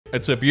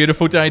It's a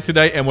beautiful day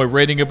today and we're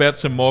reading about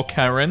some more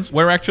Karens.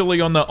 We're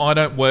actually on the I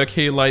don't work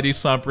here lady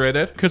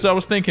subreddit because I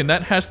was thinking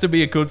that has to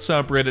be a good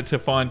subreddit to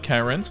find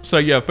Karens. So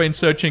yeah, I've been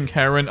searching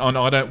Karen on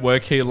I don't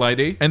work here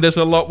lady and there's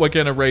a lot we're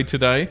going to read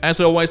today. As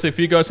always, if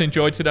you guys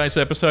enjoyed today's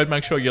episode,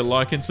 make sure you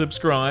like and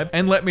subscribe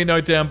and let me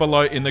know down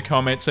below in the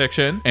comment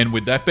section. And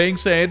with that being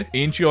said,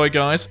 enjoy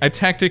guys. A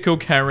tactical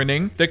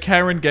Karening. The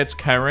Karen gets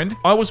Karened.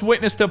 I was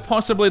witness to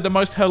possibly the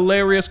most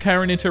hilarious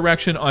Karen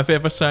interaction I've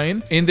ever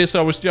seen. In this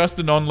I was just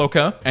an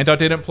onlooker and I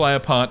didn't play a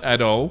part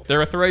at all. There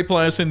are 3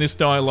 players in this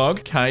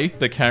dialogue. K,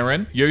 the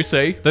Karen,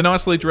 UC, the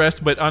nicely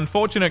dressed but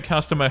unfortunate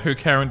customer who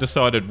Karen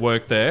decided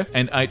worked there,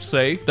 and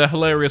HC, the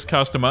hilarious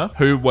customer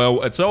who,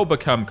 well, it's all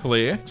become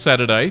clear.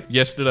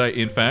 Yesterday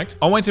in fact,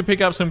 I went to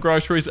pick up some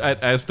groceries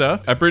at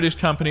Asda, a British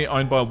company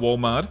owned by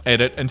Walmart,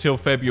 edit until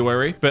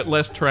February, but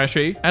less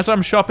trashy. As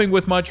I'm shopping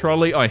with my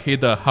trolley, I hear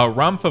the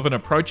harumph of an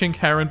approaching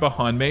Karen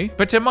behind me,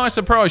 but to my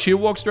surprise, she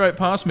walks straight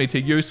past me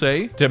to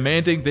UC,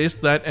 demanding this,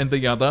 that, and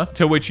the other,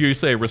 to which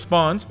UC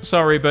responds,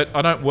 "Sorry, but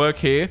I don't work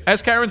here."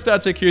 As Karen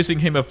starts accusing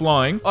him of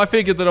lying, I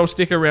figured that I'll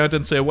stick around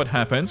and see what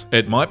happens.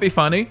 It might be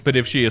funny, but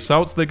if she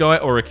assaults the guy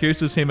or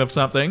accuses him of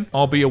something,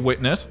 I'll be a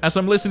witness. As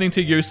I'm listening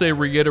to UC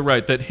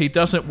reiterate that he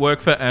doesn't work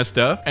for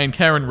Asda, and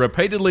Karen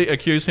repeatedly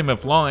accuse him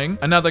of lying,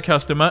 another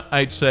customer,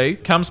 HC,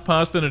 comes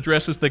past and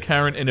addresses the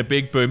Karen in a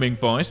big booming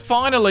voice.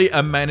 "Finally,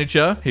 a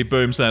manager," he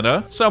booms at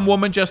her. "Some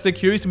woman just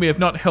accused me of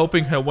not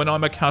helping her when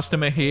I'm a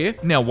customer here.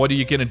 Now what are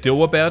you gonna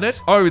do about it?"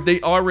 Oh,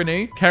 the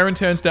irony. Karen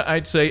turns to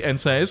HC and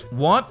says,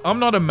 "What? I'm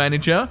not a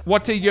manager.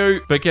 What do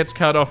you..." But gets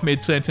cut off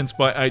mid-sentence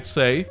by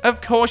HC.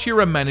 "Of course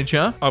you're a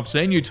manager. I've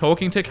seen you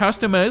talking to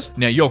customers.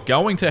 Now you're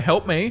going to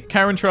help me."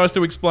 Karen tries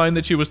to explain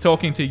that she was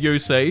talking to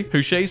UC,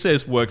 who she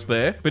says works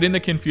there, but in the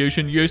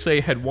confusion,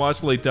 UC had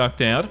wisely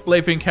ducked out,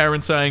 leaving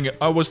Karen saying,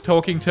 "I was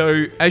talking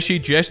to..." as she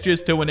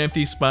gestures to an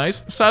empty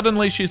space.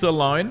 Suddenly she's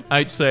alone.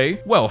 HC,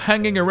 "Well,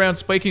 hanging around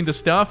speaking to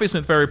staff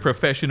isn't very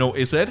professional,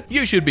 is it?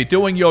 You should be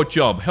doing your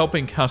job,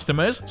 helping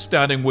customers,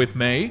 starting with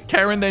me."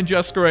 Karen then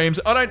just screams,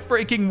 "I don't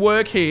freaking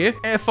work here,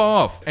 F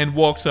off," and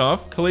walks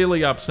off,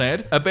 clearly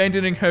upset,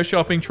 abandoning her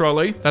shopping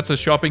trolley. That's a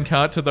shopping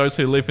cart to those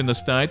who live in the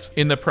States.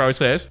 In the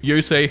process,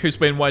 UC, who's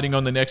been waiting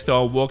on the next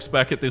aisle, walks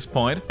back at this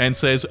point and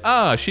says,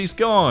 "Ah, she's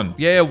gone."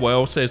 "Yeah,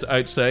 well," says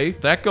HC,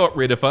 "that got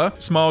rid of her,"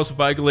 smiles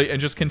vaguely and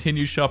just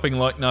continues shopping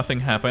like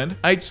nothing happened.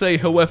 HC,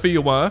 whoever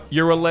you are,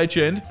 you're a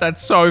legend.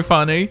 That's so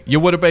funny. You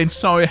would have been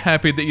so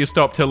happy that you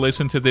stopped to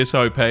listen to this,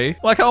 OP.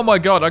 Like, oh my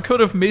god, I could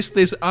have missed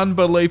this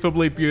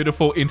unbelievably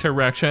beautiful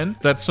interaction.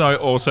 That's so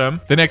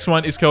awesome. The next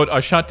one is called "I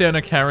shut down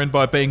a Karen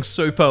by being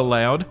super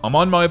loud." I'm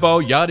on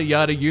mobile, yada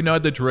yada, you know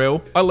the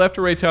drill. I left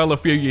retail a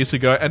few years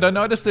ago and I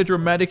noticed a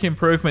dramatic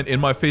improvement in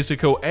my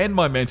physical and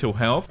my mental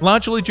health,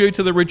 largely due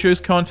to the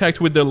reduced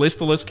contact with the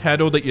listless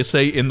cattle that you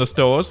see in the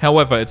stores.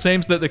 However, it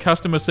seems that the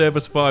customer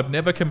service vibe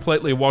never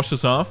completely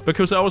washes off,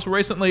 because I was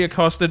recently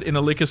accosted in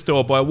a liquor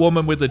store by a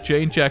woman with a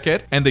jean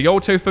jacket and the all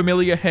too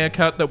familiar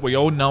haircut that we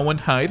all know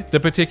and hate. The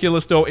particular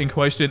store in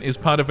question is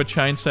part of a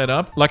chain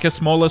setup, like a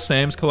smaller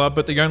Sam's Club,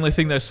 but the only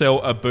thing they sell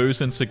are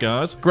booze and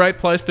cigars. Great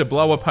place to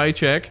blow a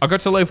paycheck. I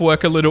got to leave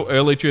work a little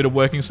early due to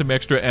working some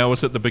extra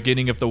hours at the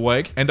beginning of the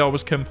week, and I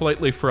was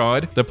completely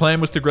fried. The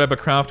plan was to grab a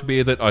craft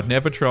beer that I'd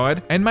never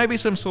tried, and maybe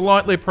some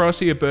slightly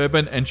pricier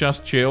bourbon and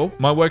just chill.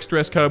 My work's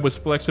dress code was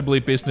flexibly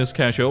business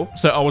casual,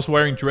 so I was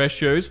wearing dress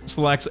shoes,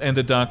 slacks, and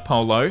a dark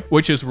polo,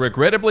 which is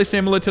regrettably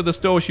similar to the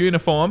store's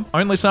uniform.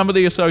 Only some of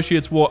the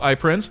associates wore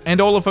aprons,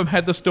 and all of them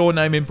had the store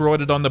name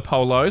embroidered on the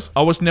polos.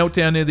 I was knelt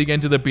down near the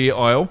end of the beer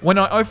aisle when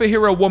I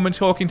overhear a woman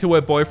talking to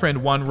her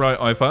boyfriend one row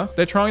over.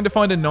 They're trying to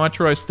find a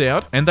nitro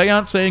stout, and they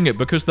aren't seeing it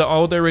because the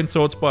aisle they're in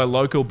sorts by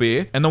local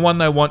beer, and the one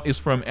they want is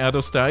from out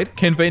of state,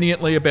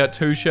 conveniently about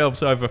 2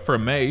 shelves over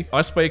from me.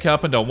 I speak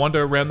up and I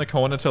wander around the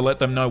corner to let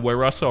them know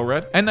where I saw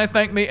it, and they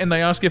thank me and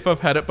they ask if I've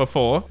had it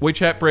before. We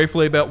chat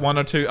briefly about 1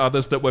 or 2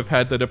 others that we've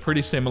had that are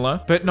pretty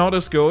similar, but not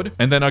as good,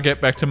 and then I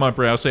get back to my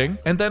browsing,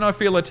 and then I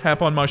feel a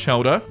tap on my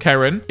shoulder.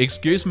 Karen,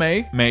 "Excuse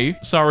me." Me,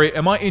 "Sorry,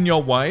 am I in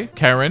your way?"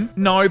 Karen,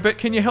 "No, but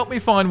can you help me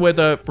find where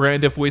the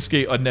brand of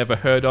whiskey I'd never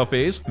heard of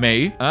is?"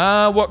 Me,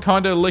 "What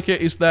kind of liquor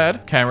is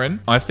that?" Karen,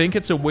 "I think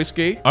it's a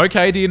whiskey."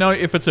 "Okay, do you know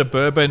if it's a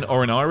bourbon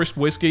or an Irish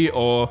whiskey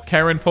or..."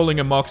 Karen pulling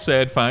a mock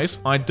sad face,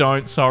 "I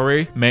don't,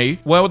 sorry." Me,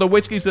 "Well, the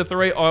whiskies are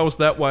 3 aisles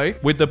that way,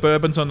 with the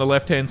bourbons on the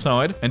left-hand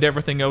side and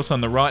everything else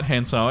on the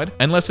right-hand side,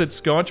 unless it's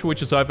scotch,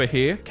 which is over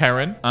here."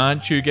 Karen,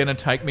 "Aren't you gonna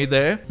take me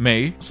there?"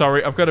 Me,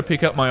 "Sorry, I've got to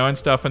pick up my own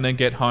stuff and then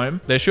get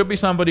home. There should be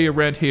somebody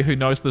around here who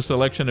knows the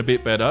selection a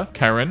bit better."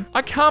 Karen,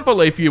 "I can't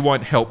believe you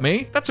won't help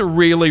me. That's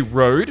really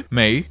rude."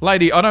 Me,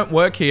 "Lady, I don't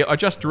work here. I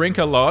just drink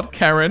a lot."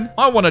 Karen,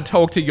 "I want to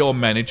talk to your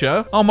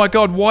manager." Oh my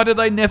god, why do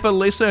they never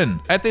listen?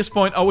 At this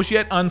point, I was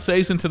yet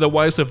unseasoned to the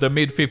ways of the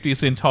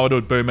mid-50s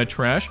entitled boomer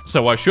trash,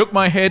 so I shook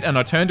my head and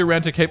I turned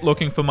around to keep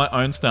looking for my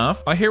own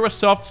stuff. I hear a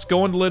soft,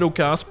 scorned little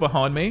gasp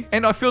behind me,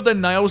 and I feel the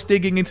nails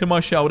digging into my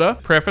shoulder.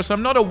 Preface,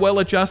 I'm not a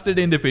well-adjusted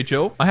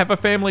individual. I have a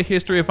family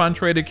history of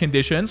untreated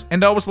conditions,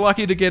 and I was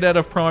lucky to get out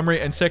of primary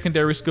and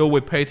secondary school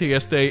with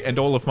PTSD and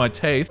all of my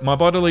teeth. My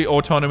bodily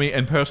autonomy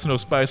and personal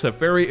space are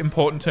very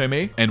important to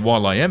me, and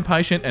while I am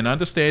patient and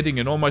understanding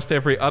in almost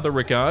every other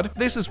regard,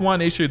 this is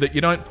one issue that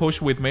you don't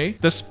push with me.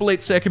 The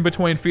split second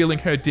between feeling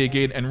her dig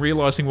in and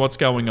realizing what's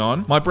going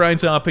on. My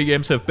brain's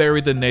RPMs have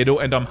buried the needle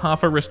and I'm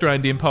half a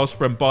restrained impulse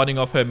from biting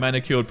off her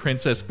manicured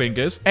princess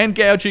fingers and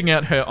gouging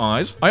out her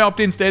eyes. I opt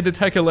instead to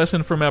take a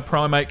lesson from our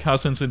primate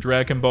cousins in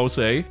Dragon Ball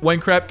Z. When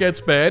crap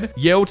gets bad,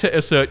 yell to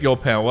assert your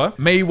power.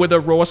 Me with a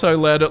roar so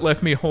loud it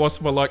left me hoarse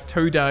for like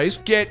 2 days.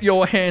 Get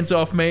your hands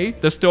off me.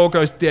 The store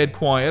goes dead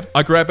quiet.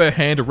 I grab her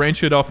hand,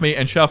 wrench it off me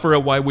and shove her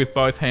away with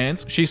both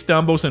hands. She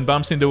stumbles and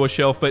bumps into a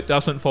shelf but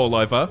doesn't fall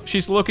over.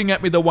 She's looking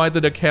at me the way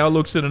that a cow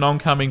looks at an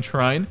oncoming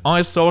train.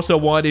 Eyes saucer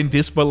wide in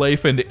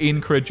disbelief and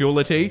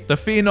incredulity. The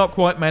fear not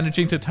quite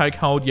managing to take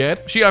hold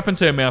yet. She opens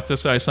her mouth to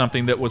say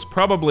something that was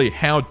probably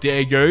 "how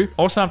dare you"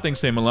 or something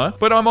similar,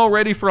 but I'm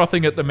already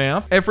frothing at the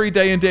mouth. Every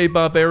D&D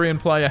barbarian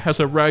player has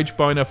a rage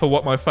boner for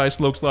what my face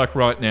looks like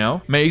right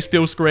now. Me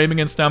still screaming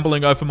and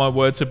stumbling over my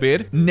words a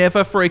bit.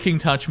 Never freaking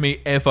touch me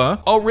ever.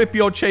 I'll rip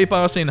your cheap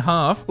ass in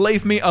half.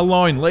 Leave me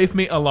alone, leave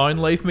me alone,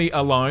 leave me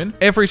alone.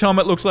 Every time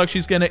it looks like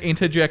she's gonna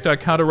interject, I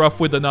cut her off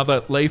with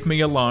another "leave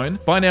me alone."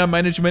 By now,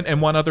 management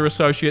and one other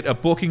associate are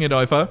booking it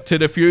over to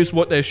defuse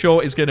what they're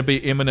sure is going to be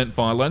imminent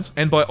violence,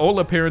 and by all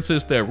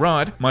appearances they're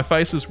right. My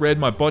face is red,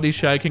 my body's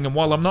shaking, and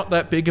while I'm not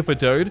that big of a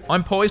dude,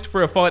 I'm poised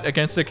for a fight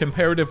against a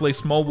comparatively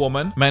small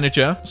woman.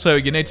 Manager, so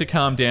you need to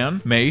calm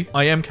down. Me,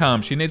 I am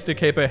calm. She needs to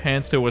keep her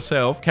hands to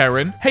herself.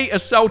 Karen, he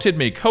assaulted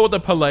me. Call the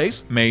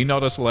police. Me,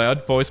 not as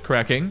loud, voice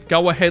cracking.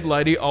 Go ahead,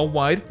 lady, I'll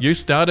wait. You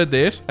started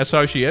this.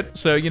 Associate,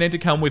 so you need to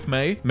come with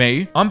me.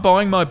 Me, I'm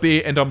buying my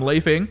beer and I'm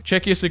leaving.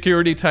 Check your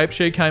security tape.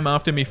 She came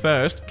after me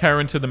first.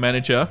 Karen to the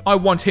manager, I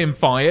want him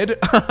fired.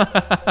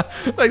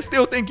 They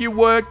still think you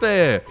work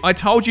there. I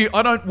told you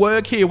I don't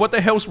work here. What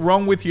the hell's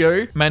wrong with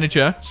you?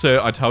 Manager, sir,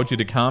 I told you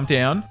to calm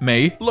down.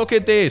 Me, look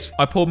at this.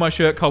 I pulled my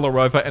shirt collar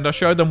over and I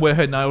showed them where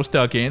her nails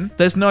dug in.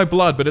 There's no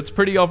blood, but it's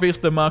pretty obvious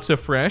the marks are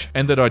fresh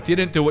and that I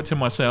didn't do it to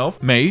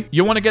myself. Me,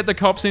 you want to get the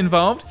cops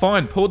involved?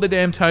 Fine, pull the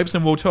damn tapes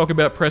and we'll talk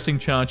about pressing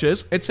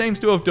charges. It seems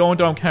to have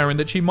dawned on Karen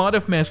that she might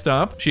have messed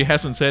up. She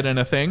hasn't said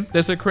anything.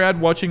 There's a crowd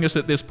watching us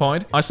at this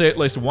point. I see at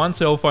least one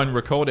cell phone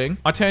recording.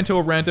 I turn to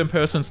a random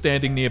person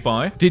standing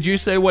nearby. Did you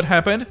see what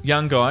happened?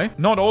 Young guy.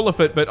 Not all of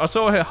it, but I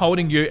saw her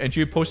holding you and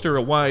you pushed her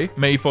away.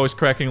 Me, voice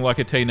cracking like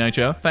a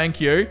teenager. Thank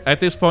you. At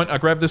this point, I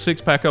grab the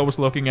six-pack I was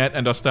looking at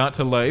and I start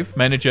to leave.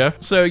 Manager,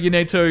 so you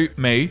need to...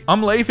 Me,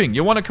 I'm leaving.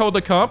 You want to call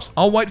the cops?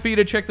 I'll wait for you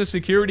to check the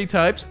security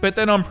tapes, but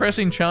then I'm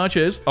pressing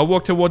charges. I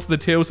walk towards the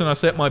tills and I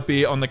set my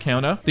beer on the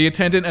counter. The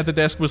attendant at the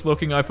desk was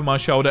looking over my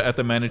shoulder at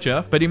the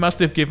manager, but he must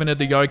have given her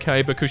the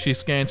okay because she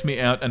scans me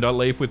out and I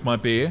leave with my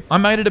beer. I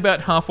made it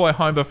about halfway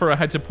home before I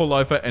had to pull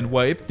over and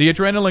weep. The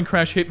adrenaline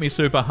crash hit me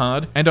super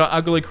hard, and I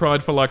ugly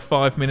cried for like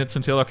 5 minutes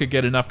until I could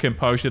get enough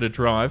composure to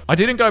drive. I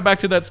didn't go back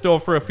to that store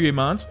for a few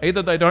months.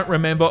 Either they don't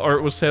remember or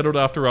it was settled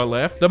after I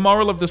left. The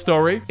moral of the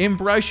story,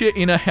 embrace your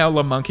inner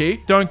howler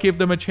monkey. Don't give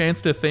them a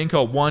chance to think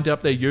or wind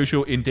up their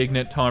usual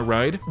indignant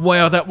tirade.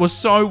 Wow, that was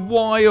so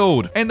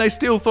wild. And they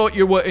still thought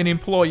you were an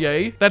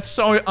employee? That's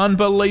so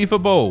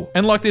unbelievable.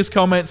 And like this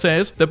comment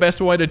says, the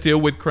best way to deal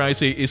with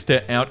crazy is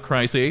to out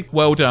crazy.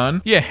 Well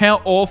done. Yeah,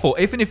 how awful.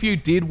 Even if you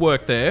did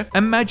work there,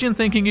 imagine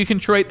thinking you can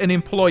treat an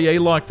employee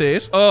like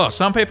this. Oh,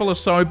 some people are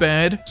so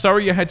bad.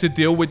 Sorry you had to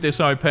deal with this,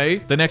 OP.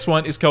 The next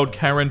one is called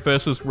Karen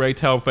versus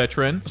Retail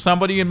Veteran.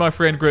 Somebody in my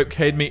friend group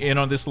keyed me in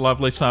on this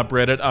lovely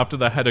subreddit after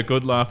they had a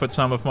good laugh at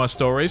some of my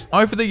stories.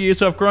 Over the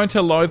years, I've grown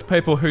to loathe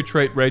people who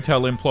treat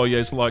retail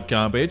employees like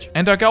garbage,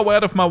 and I go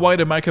out of my way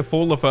to make a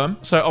fool of them,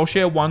 so I'll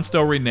share one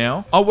story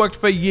now. I worked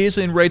for years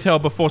in retail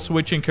before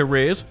switching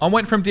careers. I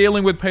went from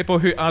dealing with people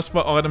who asked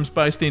for items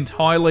based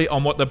entirely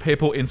on what the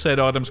people in said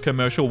items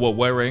commercial were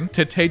wearing,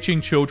 to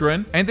teaching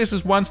children, and this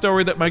is one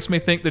story that makes me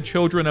think the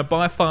children are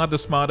by far the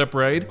smarter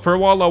breed. For a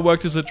while I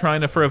worked as a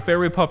trainer for a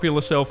very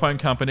popular cell phone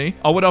company.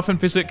 I would often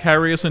visit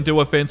carriers and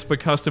do events for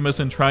customers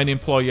and train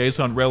employees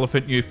on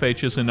relevant new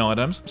features and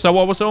items, so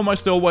I was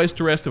almost always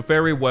dressed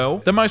very well.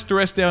 The most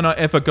dressed down I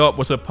ever got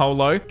was a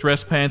polo,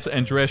 dress pants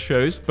and dress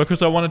shoes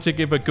because I wanted to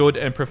give a good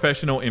and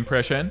professional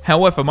impression.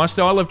 However, my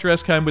style of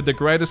dress came with the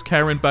greatest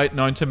Karen bait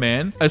known to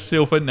man, a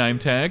silver name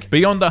tag.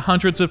 Beyond the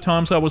hundreds of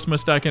times I was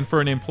mistaken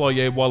for an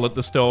employee while at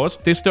the stores,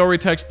 this story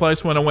takes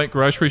place when I went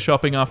grocery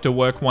shopping after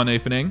work one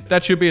evening.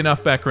 That should be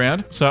enough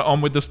background, so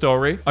on with the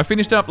story. I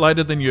finished up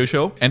later than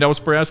usual, and I was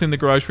browsing the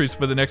groceries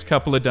for the next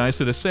couple of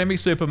days at a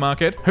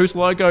semi-supermarket whose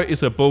logo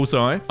is a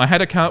bullseye. I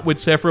had a cart with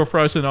several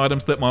frozen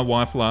items that my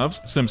wife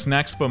loves, some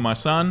snacks for my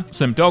son,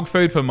 some dog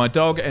food for my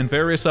dog, and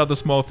various other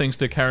small things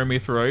to carry me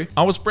through.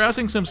 I was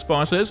browsing some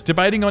spices,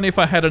 debating on if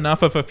I had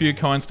enough of a few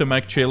kinds to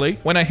make chili,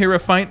 when I hear a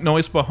faint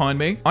noise behind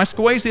me. I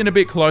squeeze in a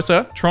bit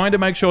closer, trying to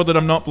make sure that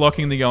I'm not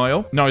blocking the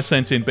aisle. No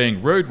sense in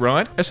being rude,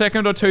 right? A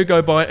second or two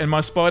go by and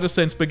my spider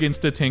sense begins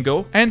to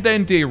tingle. And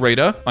then, dear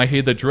reader, I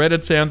hear the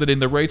dreaded sound that in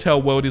the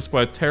retail world is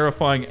both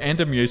terrifying and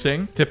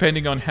amusing,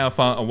 depending on how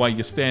far away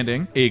you're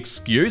standing.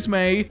 Excuse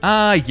me?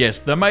 Ah, yes,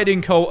 the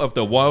mating call of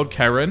the wild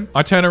Karen.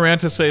 I turn around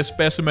to see a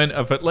specimen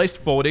of at least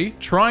 40,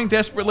 trying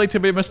desperately to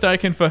be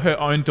mistaken for her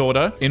own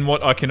daughter in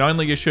what I can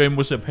only assume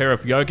was a pair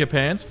of yoga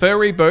pants,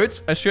 furry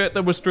boots, a shirt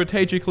that was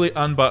strategically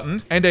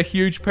unbuttoned, and a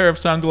huge pair of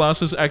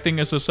sunglasses acting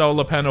as a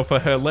solar panel for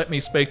her "let me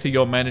speak to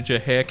your manager"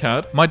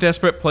 haircut. My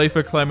desperate plea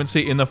for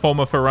clemency in the form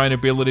of her own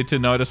ability to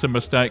notice a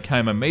mistake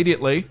came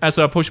immediately as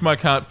I pushed my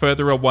cart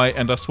further away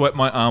and I swept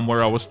my arm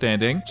where I was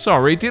standing.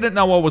 Sorry, didn't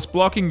know I was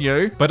blocking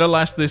you, but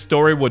alas, this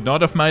story would not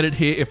have made it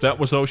here if that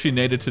was all she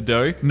needed to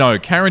do. No,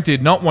 Karen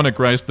did not want to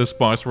graze the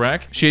spice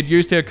rack. She had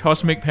used her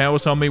cosmic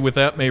powers on me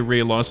without me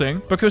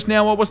realizing, because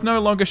now I was no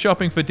longer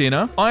shopping for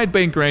dinner. I had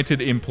been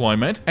granted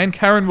employment, and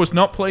Karen was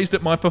not pleased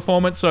at my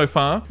performance so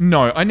far.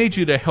 No, I need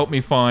you to help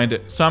me find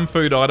some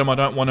food item I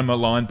don't want to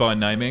malign by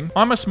naming.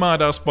 I'm a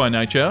smartass by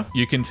nature,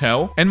 you can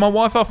tell, and my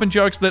wife often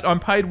jokes that I'm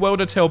paid well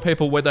to tell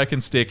people where they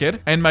can stick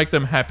it and make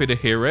them happy to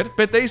hear it.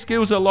 But these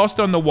skills are lost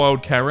on the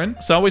wild Karen.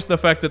 So is the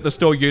fact that the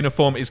store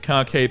uniform is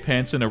khaki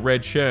pants and a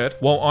red shirt,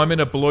 while I'm in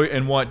a blue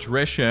and white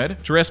dress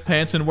shirt, dress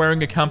pants, and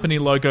wearing a company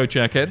logo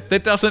jacket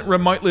that doesn't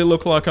remotely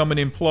look like I'm an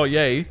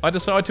employee. I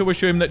decide to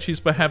assume that she's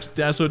perhaps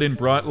dazzled in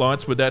bright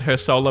lights without her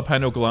solar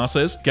panel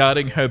glasses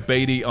guarding her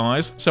beady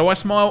eyes. So I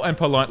smile and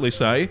politely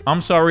say,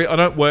 "I'm sorry, I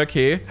don't work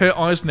here." Her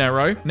eyes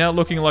narrow, now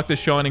looking like the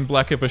shining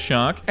black of a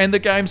shark, and the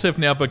games have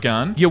now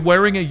begun. "You're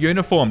wearing a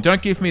uniform,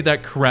 don't give me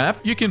that crap.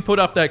 You can put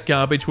up that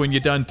garbage when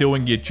you're done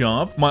doing your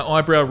job." My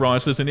eyebrow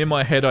rises and in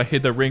my head I hear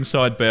the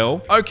ringside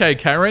bell. "Okay,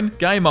 Karen,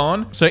 game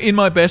on." So in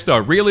my best, I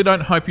really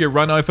don't hope you're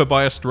run over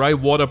by a stray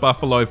water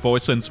buffalo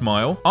voice and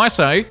smile. I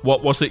say,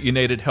 "What was it you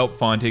needed help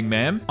finding,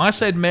 ma'am?" I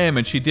said ma'am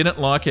and she didn't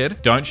like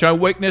it. "Don't show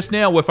weakness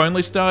now, we've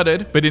only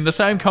started." But in the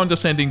same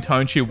condescending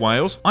tone she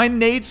wails, "I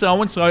need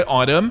so-and-so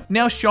item.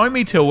 Now show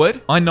me to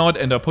it." I nod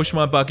and I push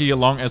my buggy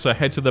along as I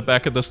head to the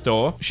back of the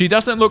store. She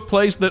doesn't look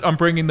pleased that I'm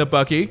bringing the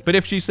buggy, but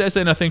if she says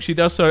anything she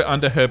does so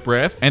under her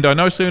breath, and I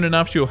know soon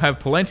enough she'll have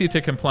plenty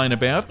to complain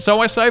about.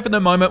 So I savor the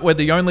moment where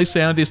the only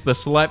sound is the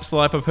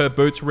slap of her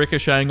boots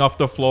ricocheting off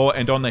the floor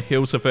and on the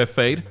heels of her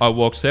feet. I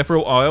walk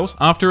several aisles.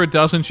 After a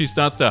dozen she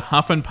starts to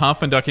huff and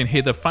puff and I can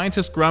hear the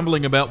faintest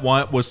grumbling about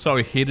why it was so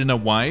hidden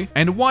away.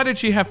 And why did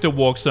she have to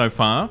walk so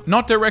far?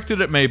 Not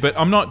directed at me, but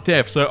I'm not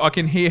deaf so I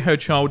can hear her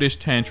childish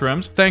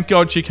tantrums. Thank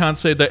God she can't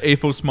see the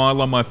evil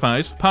smile on my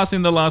face.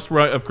 Passing the last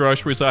row of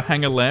groceries I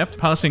hang a left,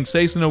 passing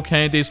seasonal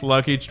candies,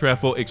 luggage,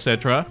 travel,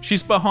 etc.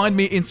 She's behind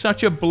me in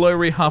such a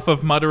blurry huff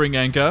of muttering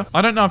anger.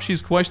 I don't know if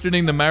she's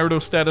questioning the marital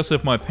status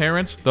of my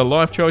parents, the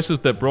life choices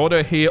that brought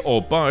her here,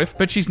 or both,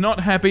 but she's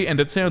not happy and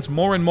it sounds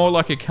more and more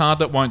like a car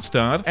that won't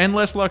start, and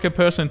less like a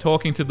person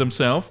talking to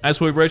themselves. As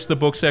we reach the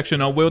book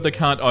section, I wheel the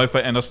cart over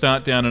and I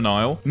start down an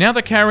aisle. Now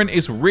the Karen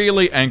is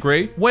really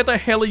angry. "Where the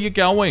hell are you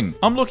going?"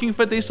 "I'm looking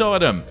for this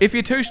item." "If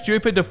you're too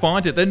stupid to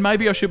find it, then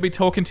maybe I should be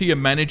talking to your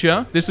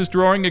manager." This is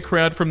drawing a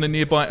crowd from the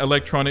nearby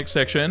electronics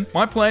section.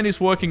 My plan is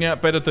working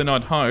out better than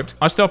I'd hoped.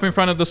 I stop in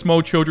front of the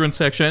small children's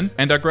section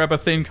and I grab a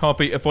thin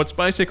copy of what's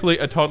basically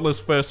a toddler's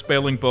first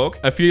spelling book,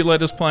 a few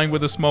letters playing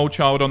with a small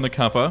child on the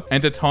cover,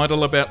 and a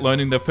title about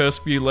learning the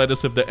first few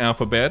letters of the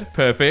alphabet.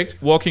 Perfect.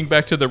 Walking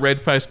back to the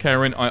red-faced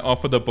Karen, I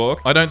offer the book.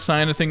 I don't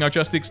say anything, I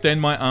just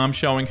extend my arm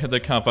showing her the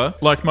cover.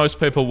 Like most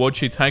people would,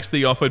 she takes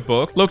the offered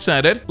book, looks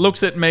at it,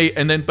 looks at me,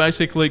 and then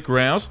basically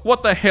growls,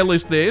 "What the hell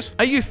is this?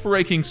 Are you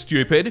freaking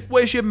stupid?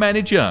 Where's your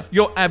manager?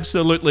 You're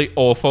absolutely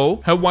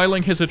awful." Her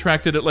wailing has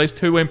attracted at least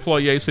two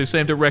employees who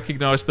seem to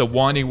recognize the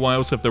whiny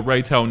wails of the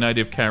retail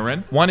native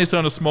Karen. One is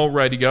on a small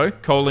radio,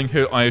 calling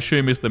who I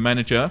assume is the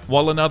manager,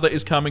 while another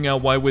is coming our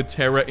way with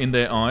terror in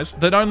their eyes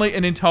that only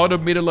an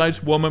entitled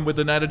middle-aged woman with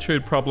an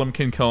attitude problem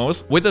can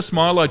cause. With a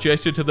smile, I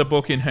gesture to the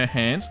book in her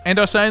hands, and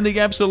I say in the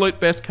absolute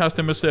best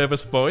customer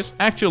service voice,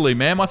 "Actually,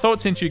 ma'am, I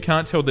thought since you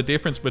can't tell the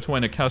difference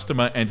between a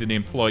customer and an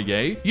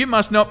employee, you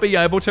must not be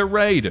able to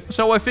read.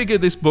 So I figure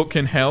this book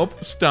can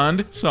help."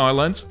 Stunned,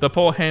 silence. The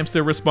poor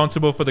hamster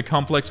responsible for the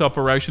complex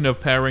operation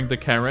of powering the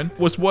Karen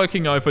was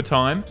working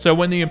overtime, so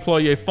when the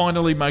employee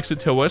finally makes it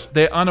to us,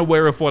 they're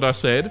unaware of what I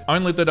said,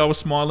 only that I was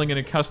smiling in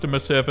a customer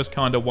service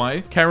kind of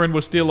way. Karen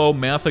was still all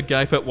mouth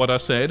agape at what I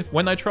said.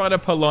 When they tried a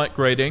polite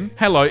greeting,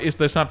 "Hello, is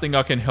there something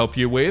I can help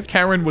you with?"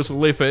 Karen was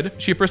livid.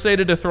 She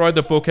proceeded to throw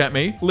the book at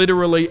me,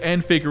 literally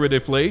and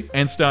figuratively,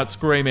 and start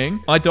screaming.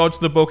 I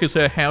dodged the book as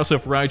her house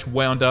of rage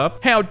wound up.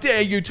 "How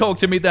dare you talk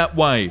to me that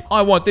way?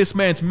 I want this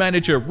man's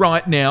manager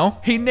right now.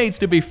 He needs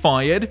to be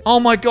fired. Oh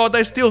my God,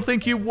 they still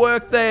think you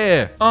work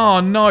there." Oh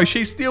no,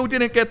 she still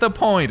didn't get the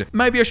point.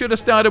 Maybe I should have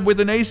started with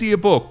an easier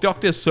book.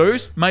 Dr.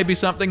 Seuss? Maybe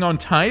something on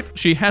tape?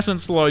 She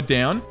hasn't slowed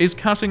down, is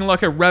cussing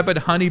like a rabid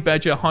honey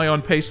badger high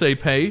on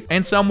PCP,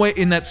 and somewhere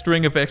in that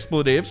string of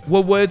expletives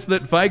were words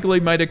that vaguely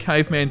made a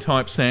caveman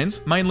type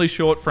sense, mainly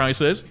short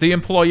phrases. The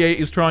employee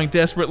is trying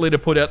desperately to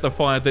put out the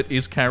fire that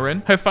is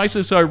Karen. Her face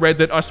is so red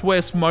that I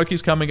swear smoke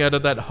is coming out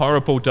of that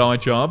horrible dye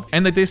job,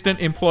 and the distant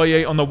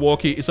employee on the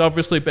walkie is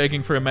obviously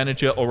begging for a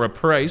manager or a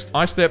priest.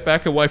 I step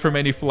back away from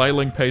any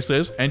flailing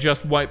pieces and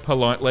just wait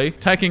politely,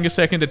 taking a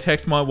second to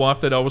text my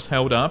wife that I was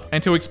held up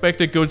and to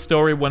expect a good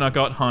story when I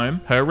got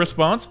home. Her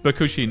response,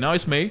 because she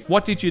knows me,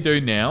 "What did you do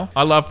now?"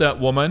 I love that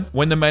woman.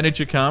 When the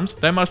manager comes,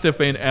 they must have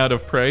been out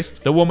of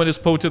priest. The woman is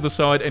pulled to the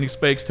side and he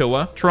speaks to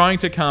her, trying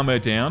to calm her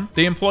down.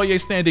 The employee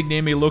standing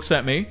near me he looks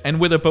at me and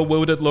with a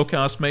bewildered look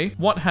asks me,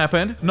 what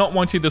happened? Not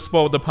wanting to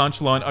spoil the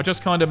punchline, I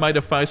just kind of made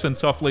a face and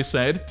softly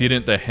said,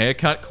 didn't the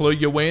haircut clue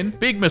you in?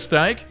 Big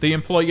mistake. The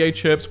employee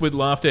chirps with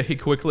laughter. He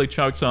quickly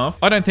chokes off.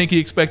 I don't think he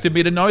expected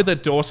me to know the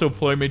dorsal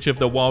plumage of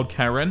the wild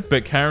Karen,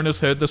 but Karen has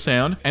heard the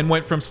sound and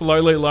went from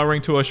slowly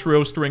lowering to a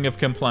shrill string of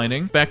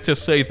complaining, back to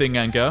seething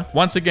anger.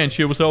 Once again,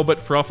 she was all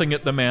but frothing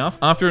at the mouth.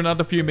 After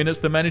another few minutes,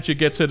 the manager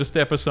gets her to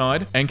step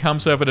aside and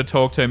comes over to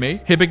talk to me.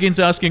 He begins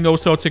asking all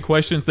sorts of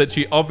questions that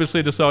she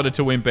obviously decided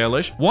to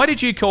embellish. Why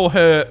did you call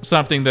her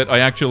something that I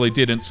actually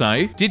didn't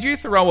say? Did you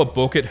throw a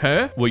book at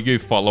her? Were you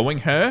following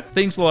her?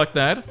 Things like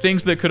that.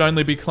 Things that could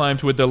only be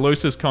claimed with the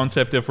loosest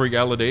concept of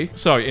reality.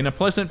 So, in a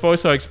pleasant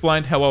voice, I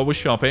explained how I was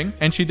shopping,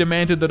 and she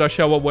demanded that I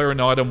show her where an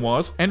item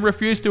was, and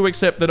refused to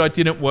accept that I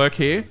didn't work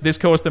here. This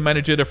caused the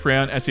manager to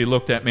frown as he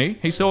looked at me.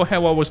 He saw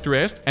how I was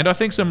dressed, and I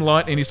think some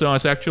light in his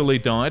eyes actually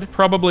died,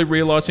 probably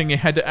realizing he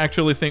had to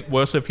actually think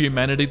worse of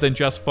humanity than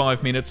just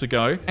 5 minutes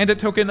ago, and it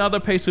took another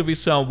piece of his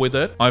soul with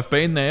it. I've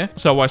been there,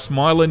 so I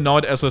smile and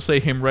nod as I see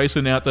him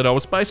reason out that I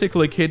was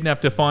basically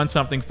kidnapped to find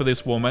something for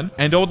this woman,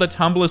 and all the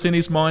tumblers in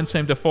his mind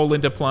seemed to fall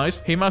into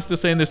place. He must have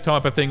seen this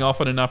type of thing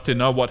often enough to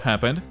know what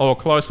happened, or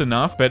close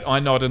enough, but I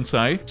nod and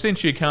say,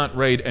 since you can't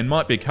read and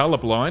might be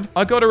colorblind,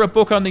 I got her a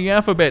book on the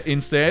alphabet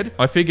instead.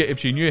 I figure if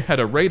she knew how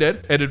to read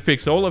it, it'd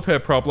fix all of her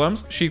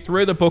problems. She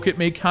threw the book at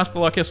me, cussed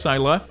like a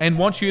sailor, and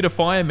wants you to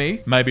fire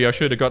me. Maybe I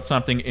should have got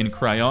something in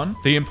crayon.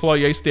 The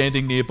employee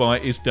standing nearby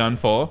is done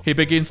for. He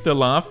begins to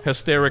laugh,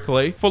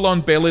 hysterically,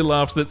 full-on belly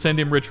laughs that send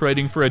him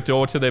retreating for a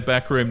door to their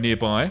back room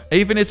nearby.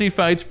 Even as he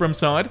fades from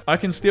sight, I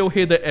can still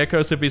hear the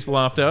echoes of his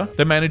laughter.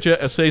 The manager,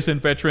 a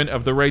seasoned veteran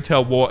of the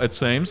retail war it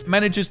seems,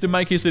 manages to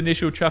make his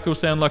initial chuckle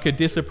sound like a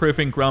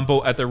disapproving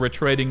grumble at the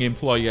retreating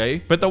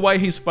employee, but the way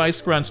his face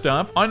scrunched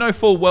up, I know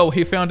full well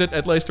he found it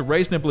at least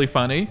reasonably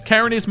funny.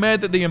 Karen is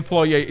mad that the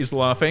employee is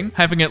laughing,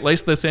 having at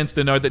least the sense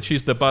to know that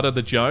she's the butt of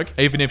the joke,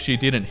 even if she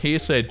didn't hear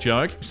said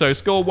joke. So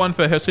score 1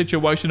 for her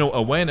situational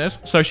awareness.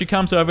 So she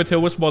comes over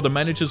to us while the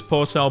manager's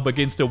poor soul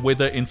begins to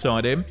wither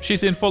inside him.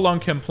 She's in full-on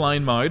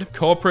complain mode.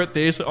 Corporate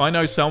this, I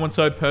know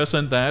so-and-so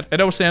person that.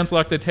 It all sounds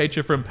like the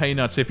teacher from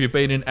Peanuts if you've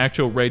been in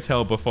actual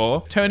retail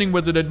before. Turning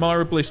with an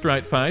admirably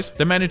straight face,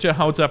 the manager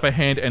holds up a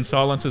hand and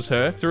silences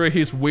her through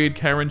his weird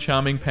Karen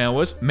charming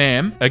powers.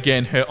 Ma'am,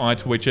 again her eye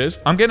twitches,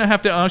 I'm gonna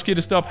have to ask you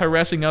to stop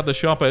harassing other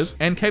shoppers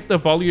and keep the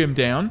volume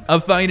down. A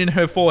vein in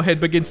her forehead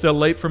begins to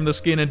leap from the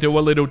skin and do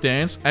a little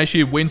dance as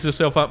she winds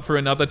herself up for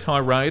another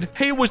tirade.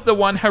 He was the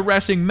one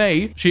harassing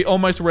me. She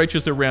almost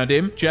reaches around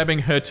him, jabbing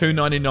her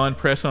 $2.99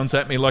 press-ons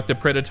at me like the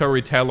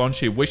predatory talons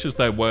she wishes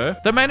they were.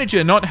 The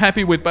manager, not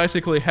happy with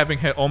basically having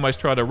her almost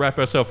try to wrap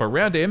herself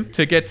around him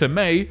to get to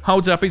me,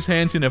 holds up his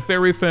hands in a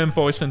very firm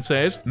voice and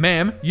says,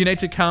 ma'am, you need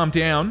to calm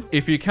down.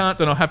 If you can't,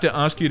 then I'll have to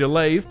ask you to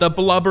leave. The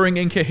blubbering,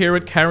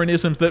 incoherent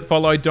Karenisms that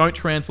follow don't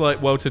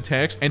translate well to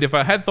text, and if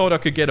I had thought I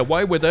could get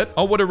away with it,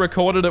 I would have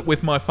recorded it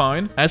with my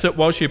phone. As it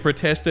was, she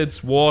protested,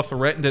 swore,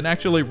 threatened, and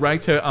actually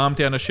raked her arm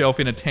down a shelf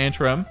in a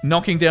tantrum,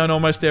 knocking down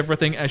almost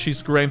everything as she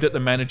screamed at the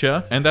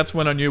manager, and that's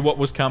when I knew what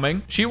was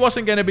coming. She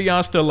wasn't going to be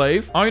asked to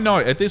leave. Oh no,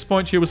 at this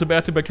point she was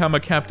about to become a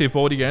captive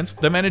audience.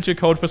 The manager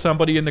called for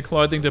somebody in the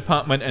clothing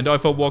department and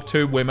over walked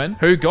 2 women,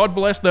 who, God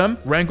bless them,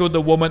 wrangled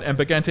the woman and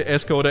began to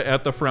escort her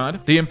out the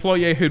front. The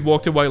employee who'd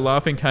walked away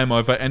laughing came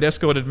over and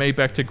escorted me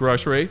back to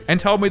grocery and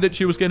told me that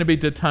she was going to be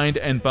detained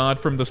and barred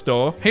from the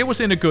store. He was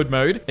in a good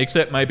mood,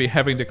 except maybe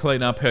having to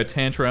clean up her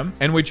tantrum,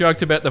 and we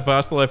joked about the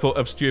vast level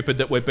of stupid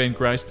that we've been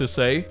graced to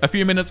see. A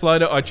few minutes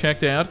later, I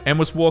checked out and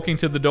was walking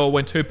to the door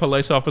when 2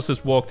 police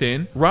officers walked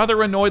in.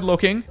 Rather annoyed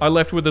looking, I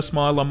left with a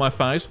smile on my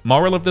face.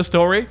 Moral of the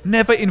story?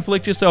 Never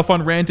inflict yourself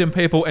on random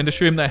people and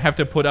assume they have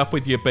to put up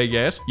with your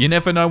BS. You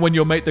never know when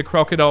you'll meet the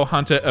crocodile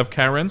hunter of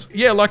Karens.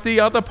 Yeah, like the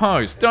other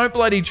post. Don't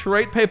bloody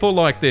treat people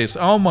like this.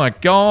 Oh my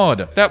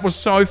god. That was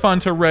so fun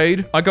to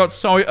read. I got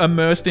so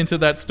immersed into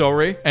that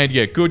story. And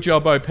yeah, good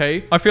job, OP.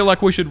 I feel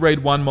like we should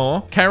read one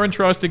more. Karen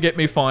tries to get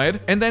me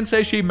fired and then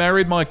says she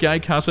married my gay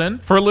cousin.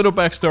 For a little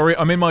backstory,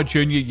 I'm in my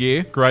junior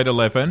year, grade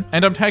 11,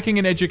 and I'm taking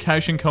an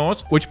education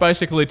course, which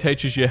basically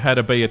teaches you how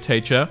to be a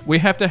teacher. We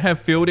have to have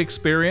field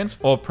experience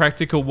or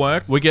practical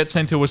work. We get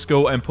sent to a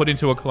school and put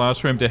into a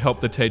classroom to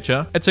help the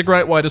teacher. It's a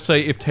great way to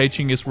see if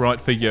teaching is right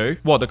for you.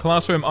 Well, the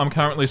classroom I'm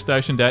currently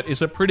stationed at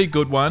is a pretty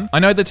good one. I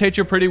know the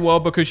teacher pretty well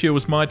because she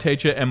was my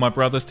teacher and my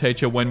brother's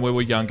teacher when we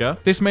were younger.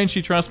 This means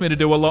she trusts me to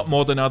do a lot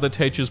more than other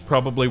teachers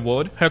probably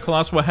would. Her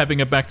class were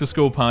having a back to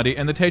school party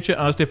and the teacher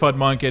asked if I'd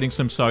mind getting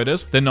some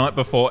sodas the night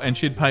before and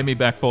she'd pay me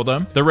back for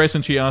them. The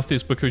reason she asked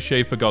is because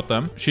she forgot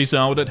them. She's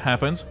old, it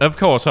happens. Of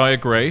course, I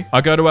agree.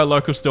 I go to our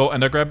local store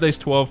and I grab these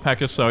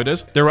 12-pack of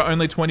sodas. There are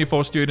only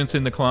 24 students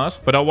in the class,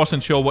 but I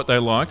wasn't sure what they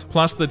liked.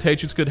 Plus, the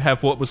teachers could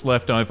have what was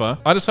left over.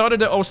 I decided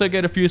to also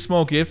get a few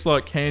small gifts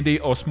like candy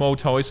or small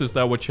toys as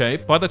they were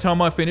cheap. By the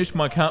time I finished,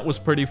 my cart was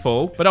pretty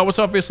full, but I was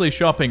obviously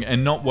shopping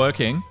and not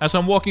working. As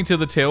I'm walking to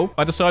the till,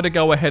 I decided to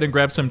go ahead and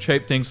grab some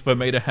cheap things for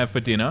me to have for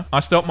dinner. I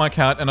stop my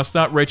cart and I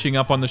start reaching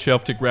up on the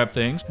shelf to grab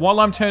things. While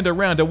I'm turned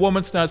around, a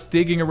woman starts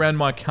digging around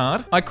my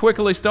cart. I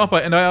quickly stop her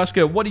and I ask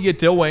her, "What are you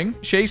doing?"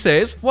 She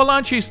says, "Well,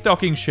 aren't you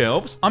stocking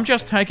shelves? I'm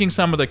just taking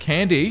some of the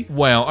candy.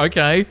 Wow,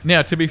 okay.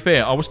 Now, to be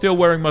fair, I was still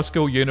wearing my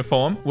school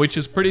uniform, which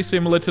is pretty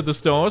similar to the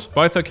stores.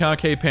 Both are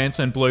khaki pants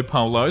and blue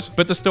polos,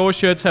 but the store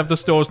shirts have the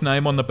store's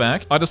name on the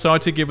back. I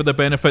decide to give her the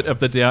benefit of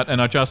the doubt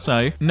and I just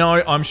say,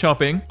 no, I'm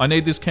shopping. I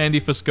need this candy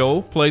for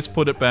school. Please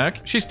put it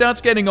back. She starts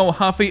getting all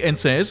huffy and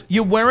says,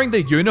 you're wearing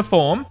the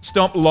uniform?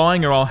 Stop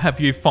lying or I'll have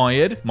you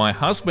fired. My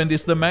husband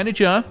is the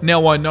manager.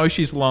 Now I know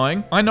she's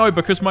lying. I know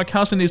because my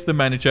cousin is the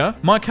manager.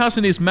 My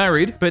cousin is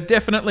married, but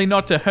definitely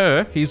not to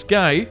her. He's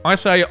gay. I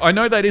say, I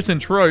know that isn't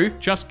true.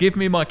 Just give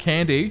me my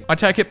candy. I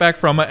take it back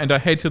from her and I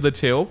head to the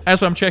till.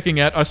 As I'm checking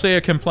out, I see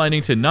her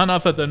complaining to none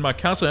other than my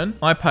cousin.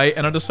 I pay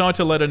and I decide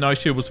to let her know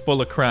she was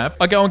full of crap.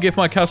 I go and give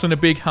my cousin a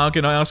big hug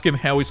and I ask him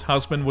how his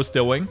husband was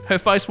doing. Her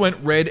face went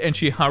red and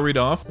she hurried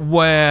off.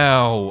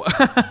 Wow.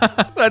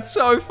 That's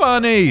so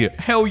funny.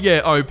 Hell yeah,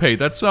 OP.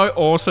 That's so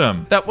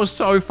awesome. That was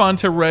so fun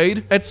to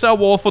read. It's so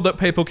awful that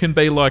people can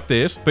be like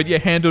this, but you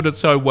handled it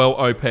so well,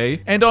 OP.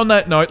 And on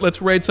that note,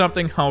 let's read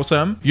something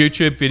wholesome.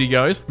 YouTube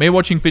videos. Me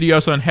watching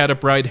videos on how to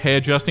braid hair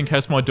just in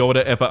case my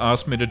daughter ever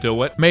asked me to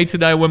do it. Me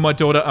today when my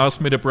daughter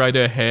asked me to braid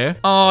her hair.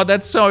 Oh,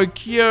 that's so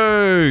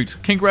cute.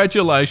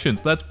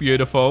 Congratulations. That's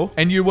beautiful.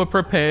 And you were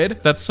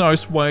prepared. That's so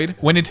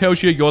sweet. When he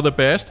tells you you're the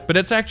best, but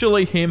it's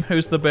actually him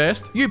who's the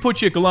best. You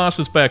put your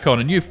glasses back on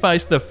and you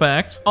face the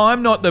facts.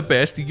 I'm not the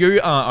best. You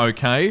are,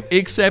 okay?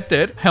 Accept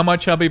it. How my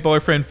chubby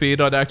boyfriend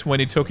feared I'd act when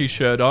he took his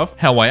shirt off.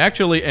 How I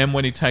actually am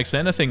when he takes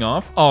anything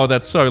off. Oh,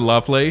 that's so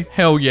lovely.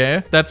 Hell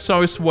yeah. That's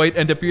so sweet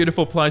and a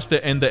beautiful place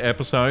to end the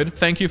episode.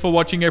 Thank you for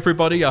watching,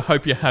 everybody. I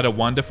hope you had a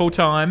wonderful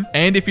time.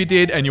 And if you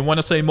did and you want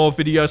to see more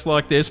videos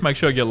like this, make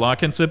sure you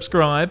like and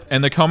subscribe.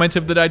 And the comment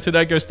of the day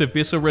today goes to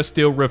Viscera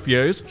Steel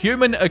Reviews.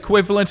 Human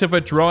equivalent of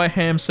a dry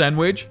ham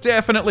sandwich.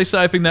 Definitely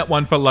saving that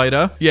one for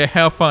later. Yeah,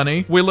 how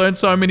funny. We learned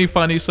so many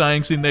funny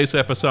sayings in these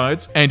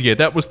episodes. And yeah,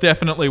 that was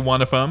definitely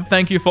one of them.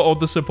 Thank you for all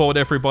the support,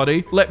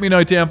 everybody. Let me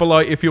know down below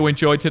if you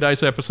enjoyed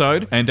today's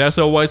episode. And as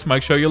always,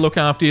 make sure you look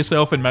after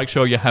yourself and make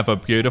sure you have a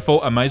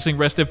beautiful, amazing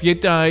rest of your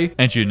day.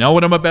 And you know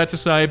what I'm about to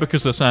say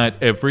because I say it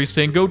every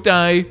single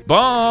day.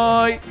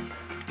 Bye!